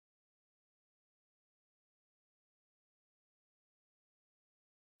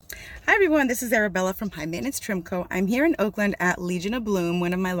Hi everyone, this is Arabella from High Maintenance Trim Co. I'm here in Oakland at Legion of Bloom,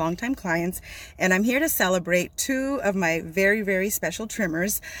 one of my longtime clients, and I'm here to celebrate two of my very, very special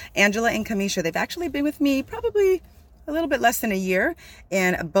trimmers, Angela and Kamisha. They've actually been with me probably a little bit less than a year,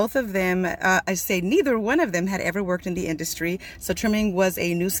 and both of them, I say neither one of them had ever worked in the industry, so trimming was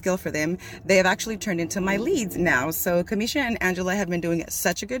a new skill for them. They have actually turned into my leads now. So Kamisha and Angela have been doing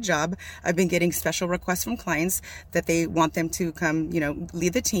such a good job. I've been getting special requests from clients that they want them to come,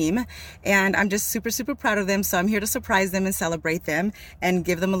 lead the team, and I'm just super, super proud of them. So I'm here to surprise them and celebrate them and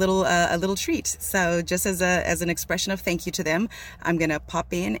give them a little treat. So just as an expression of thank you to them, I'm gonna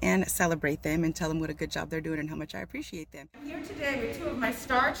pop in and celebrate them and tell them what a good job they're doing and how much I appreciate them. I'm here today with two of my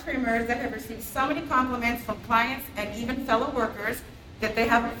star trimmers that have received so many compliments from clients and even fellow workers that they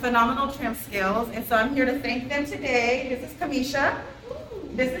have phenomenal trim skills. And so I'm here to thank them today. This is Kamisha.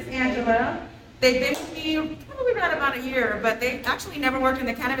 This is Angela. They've been with me probably not about a year, but they actually never worked in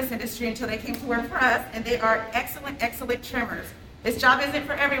the cannabis industry until they came to work for us, and they are excellent, excellent trimmers. This job isn't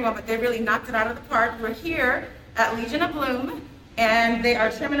for everyone, but they really knocked it out of the park. We're here at Legion of Bloom, and they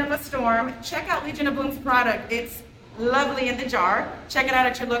are trimming up a storm. Check out Legion of Bloom's product. It's lovely in the jar. Check it out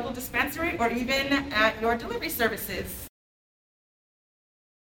at your local dispensary or even at your delivery services.